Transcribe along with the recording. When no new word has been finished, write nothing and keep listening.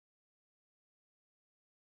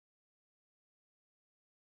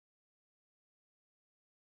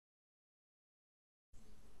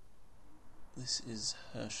This is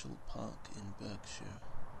Herschel Park in Berkshire.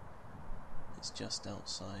 It's just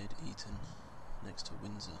outside Eton, next to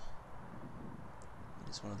Windsor.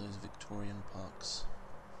 It is one of those Victorian parks.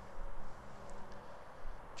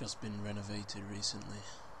 Just been renovated recently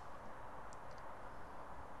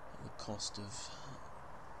at the cost of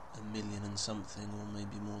 $1 million and something, or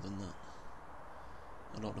maybe more than that.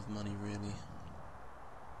 A lot of money, really.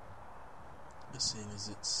 Seeing as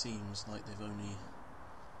it seems like they've only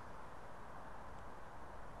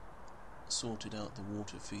sorted out the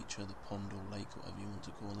water feature, the pond or lake, whatever you want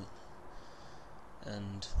to call it,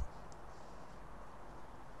 and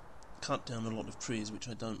cut down a lot of trees, which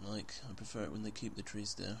I don't like. I prefer it when they keep the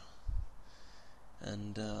trees there.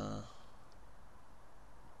 And to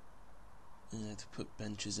put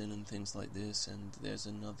benches in and things like this. And there's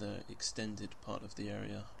another extended part of the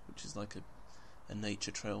area which is like a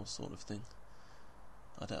nature trail sort of thing.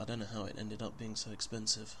 I don't know how it ended up being so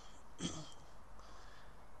expensive.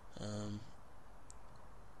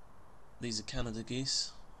 These are Canada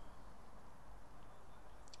geese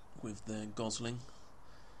with their Gosling.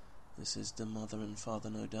 This is the mother and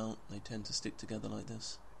father, no doubt. They tend to stick together like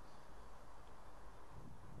this.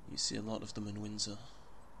 You see a lot of them in Windsor,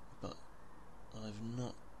 but I've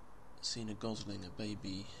not seen a Gosling, a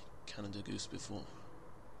baby Canada goose, before.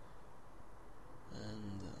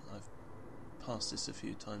 And I've passed this a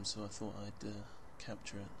few times, so I thought I'd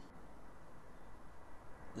capture it.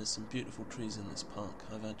 There's some beautiful trees in this park.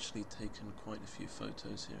 I've actually taken quite a few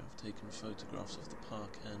photos here. I've taken photographs of the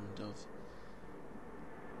park and of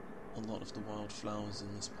a lot of the wildflowers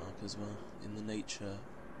in this park as well. In the nature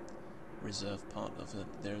reserve part of it,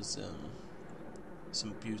 there's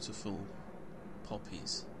some beautiful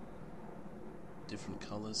poppies, different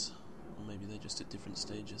colours, or maybe they're just at different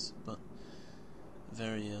stages, but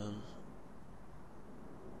very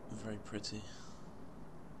pretty.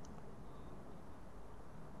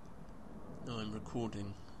 Now I'm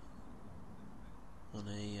recording on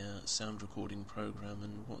a sound recording program,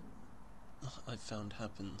 and what I've found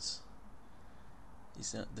happens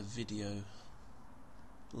is that the video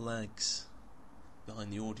lags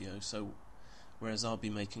behind the audio. So whereas I'll be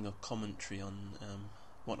making a commentary on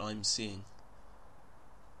what I'm seeing,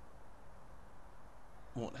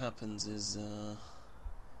 what happens is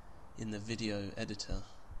in the video editor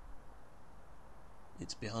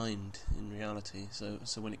it's behind in reality, so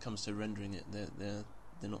when it comes to rendering it, they're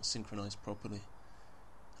not synchronized properly.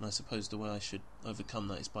 And I suppose the way I should overcome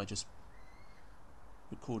that is by just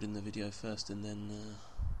recording the video first and then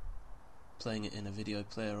playing it in a video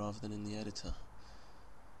player rather than in the editor.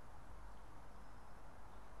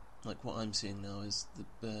 Like what I'm seeing now is the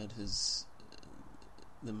bird has,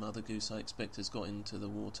 the mother goose I expect has got into the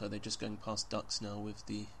water. They're just going past ducks now with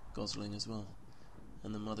the Gosling as well.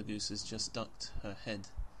 And the mother goose has just ducked her head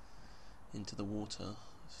into the water,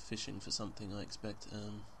 fishing for something, I expect.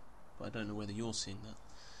 But I don't know whether you're seeing that.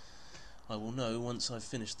 I will know once I've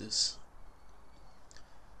finished this.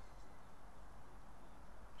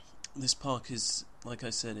 This park is, like I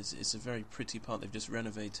said, it's a very pretty park. They've just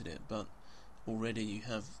renovated it, but already you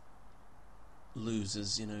have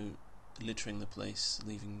losers, littering the place,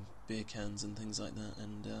 leaving beer cans and things like that,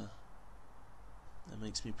 and that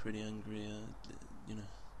makes me pretty angry.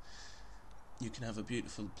 You can have a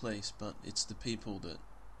beautiful place, but it's the people that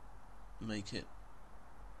make it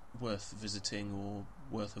worth visiting or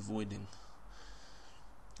worth avoiding.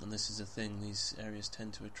 And this is a thing, these areas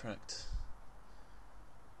tend to attract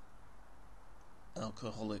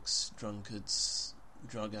alcoholics, drunkards,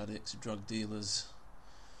 drug addicts, drug dealers.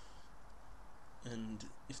 And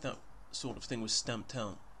if that sort of thing was stamped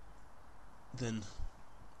out, then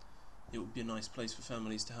it would be a nice place for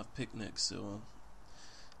families to have picnics, or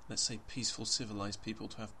let's say peaceful, civilized people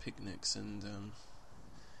to have picnics and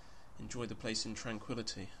enjoy the place in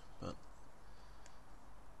tranquility. But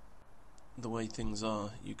the way things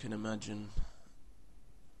are, you can imagine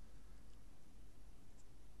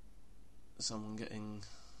someone getting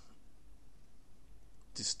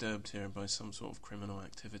disturbed here by some sort of criminal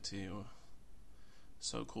activity or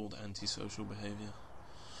so-called antisocial behaviour.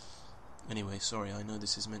 Anyway, sorry, I know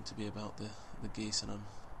this is meant to be about the geese, and I'm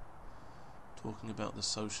talking about the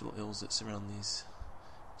social ills that surround these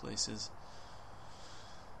places.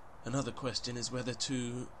 Another question is whether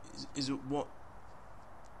what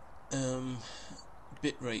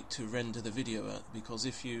bitrate to render the video at, because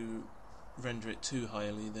if you render it too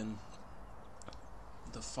highly, then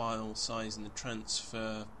the file size and the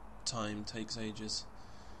transfer time takes ages.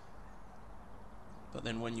 But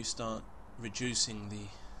then when you start reducing the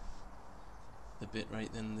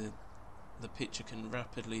bitrate, then the picture can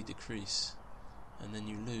rapidly decrease, and then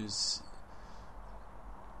you lose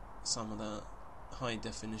some of the high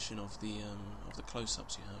definition of the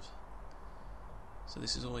close-ups you have. So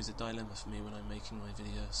this is always a dilemma for me when I'm making my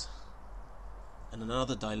videos. And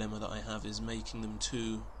another dilemma that I have is making them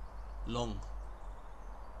too long.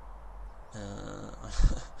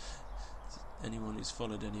 Anyone who's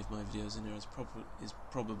followed any of my videos in here is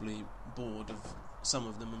probably bored of some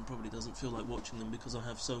of them and probably doesn't feel like watching them because I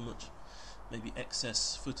have so much maybe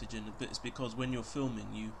excess footage in it. But it's because when you're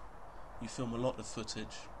filming, you film a lot of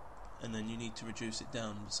footage and then you need to reduce it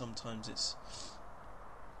down. But sometimes it's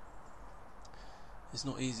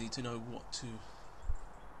not easy to know what to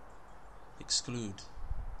exclude,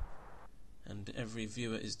 and every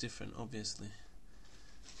viewer is different, obviously.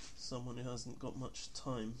 Someone who hasn't got much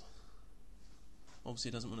time obviously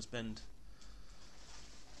doesn't want to spend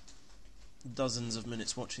dozens of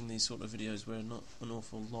minutes watching these sort of videos where not an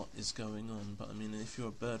awful lot is going on. But I mean, if you're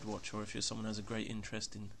a bird watcher or if you're someone who has a great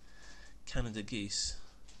interest in Canada geese,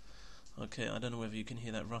 okay, I don't know whether you can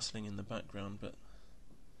hear that rustling in the background, but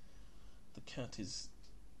the cat is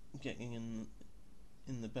getting in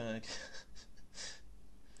the bag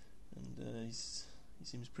and he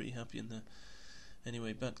seems pretty happy in there.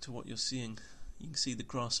 Anyway, back to what you're seeing. You can see the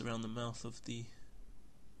grass around the mouth of the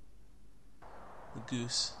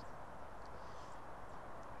goose,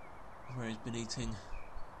 where he's been eating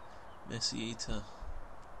messy eater.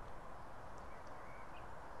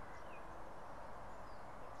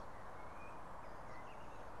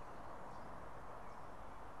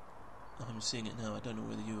 I'm seeing it now. I don't know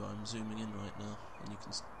whether you are. I'm zooming in right now, and you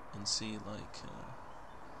can see like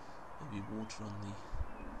maybe water on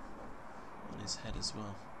his head as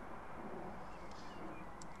well.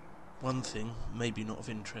 One thing, maybe not of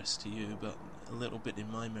interest to you, but a little bit in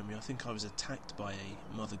my memory, I think I was attacked by a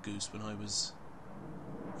mother goose when I was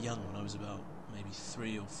young, when I was about maybe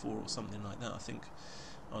 3 or 4 or something like that. I think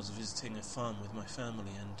I was visiting a farm with my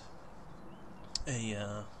family, and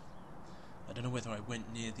I don't know whether I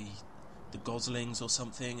went near the Goslings or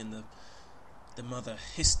something, and the mother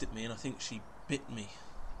hissed at me, and I think she bit me.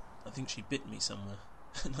 I think she bit me somewhere,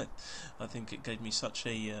 and I think it gave me such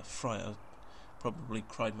a fright. I probably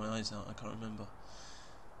cried my eyes out. I can't remember,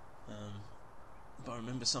 but I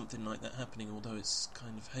remember something like that happening, although it's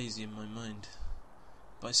kind of hazy in my mind.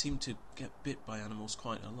 But I seem to get bit by animals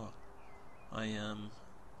quite a lot. I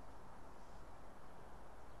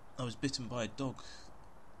was bitten by a dog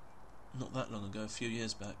not that long ago, a few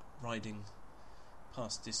years back, riding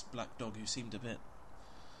past this black dog who seemed a bit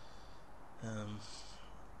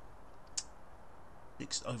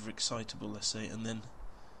overexcitable, let's say, and then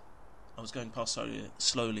I was going past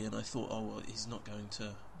slowly and I thought, oh well, he's not going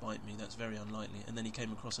to bite me, that's very unlikely, and then he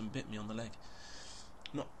came across and bit me on the leg.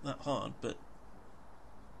 Not that hard, but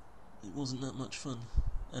it wasn't that much fun.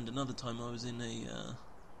 And another time I was in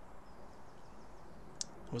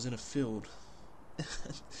a field.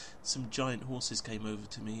 Some giant horses came over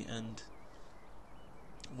to me, and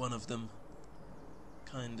one of them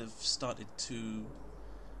kind of started to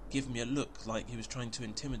give me a look like he was trying to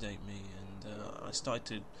intimidate me, and I started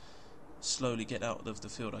to slowly get out of the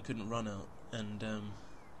field. I couldn't run out, and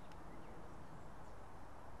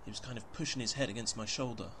he was kind of pushing his head against my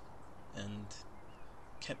shoulder and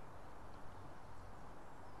kept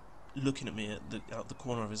looking at me out the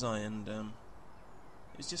corner of his eye, and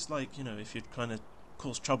it's just like, you know, if you'd kind of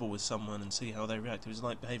cause trouble with someone and see how they react. It was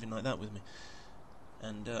like behaving like that with me,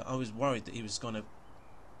 and I was worried that he was going to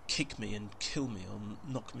kick me and kill me or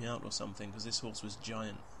knock me out or something, because this horse was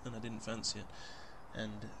giant and I didn't fancy it.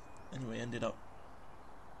 And anyway,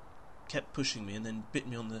 kept pushing me and then bit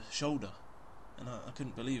me on the shoulder, and I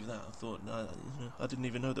couldn't believe that. I thought, I didn't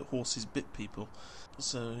even know that horses bit people.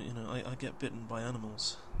 So, you know, I get bitten by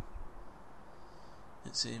animals,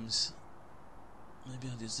 it seems. Maybe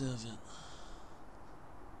I deserve it.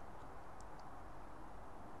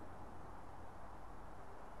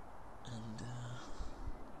 And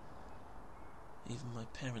even my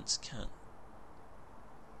parents' cat,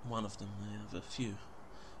 one of them, I have a few,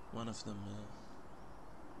 one of them,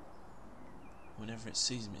 whenever it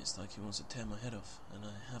sees me, it's like he wants to tear my head off, and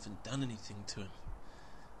I haven't done anything to him.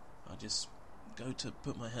 I just go to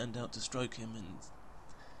put my hand out to stroke him, and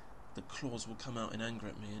the claws will come out in anger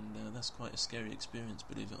at me, and that's quite a scary experience,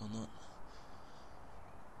 believe it or not.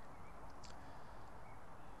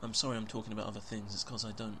 I'm sorry I'm talking about other things. It's because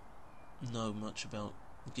I don't know much about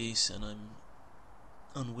geese, and I'm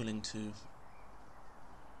unwilling to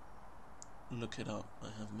look it up.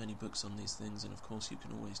 I have many books on these things, and of course you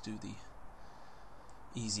can always do the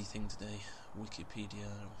easy thing today, Wikipedia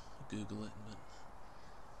or Google it, but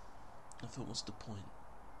I thought, what's the point?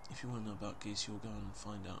 If you want to know about geese, you'll go and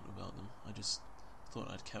find out about them. I just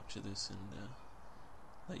thought I'd capture this and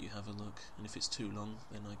let you have a look, and if it's too long,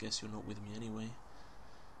 then I guess you're not with me anyway,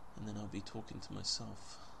 and then I'll be talking to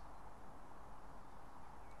myself,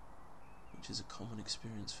 which is a common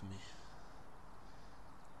experience for me.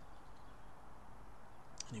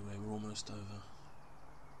 Anyway, we're almost over.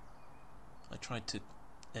 I tried to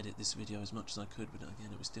edit this video as much as I could, but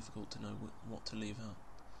again it was difficult to know what to leave out,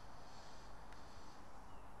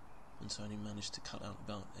 and so I only managed to cut out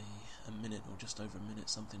about a minute, or just over a minute,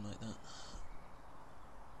 something like that.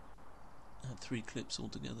 I had 3 clips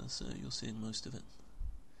altogether, so you're seeing most of it,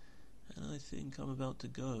 and I think I'm about to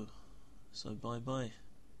go, so bye bye.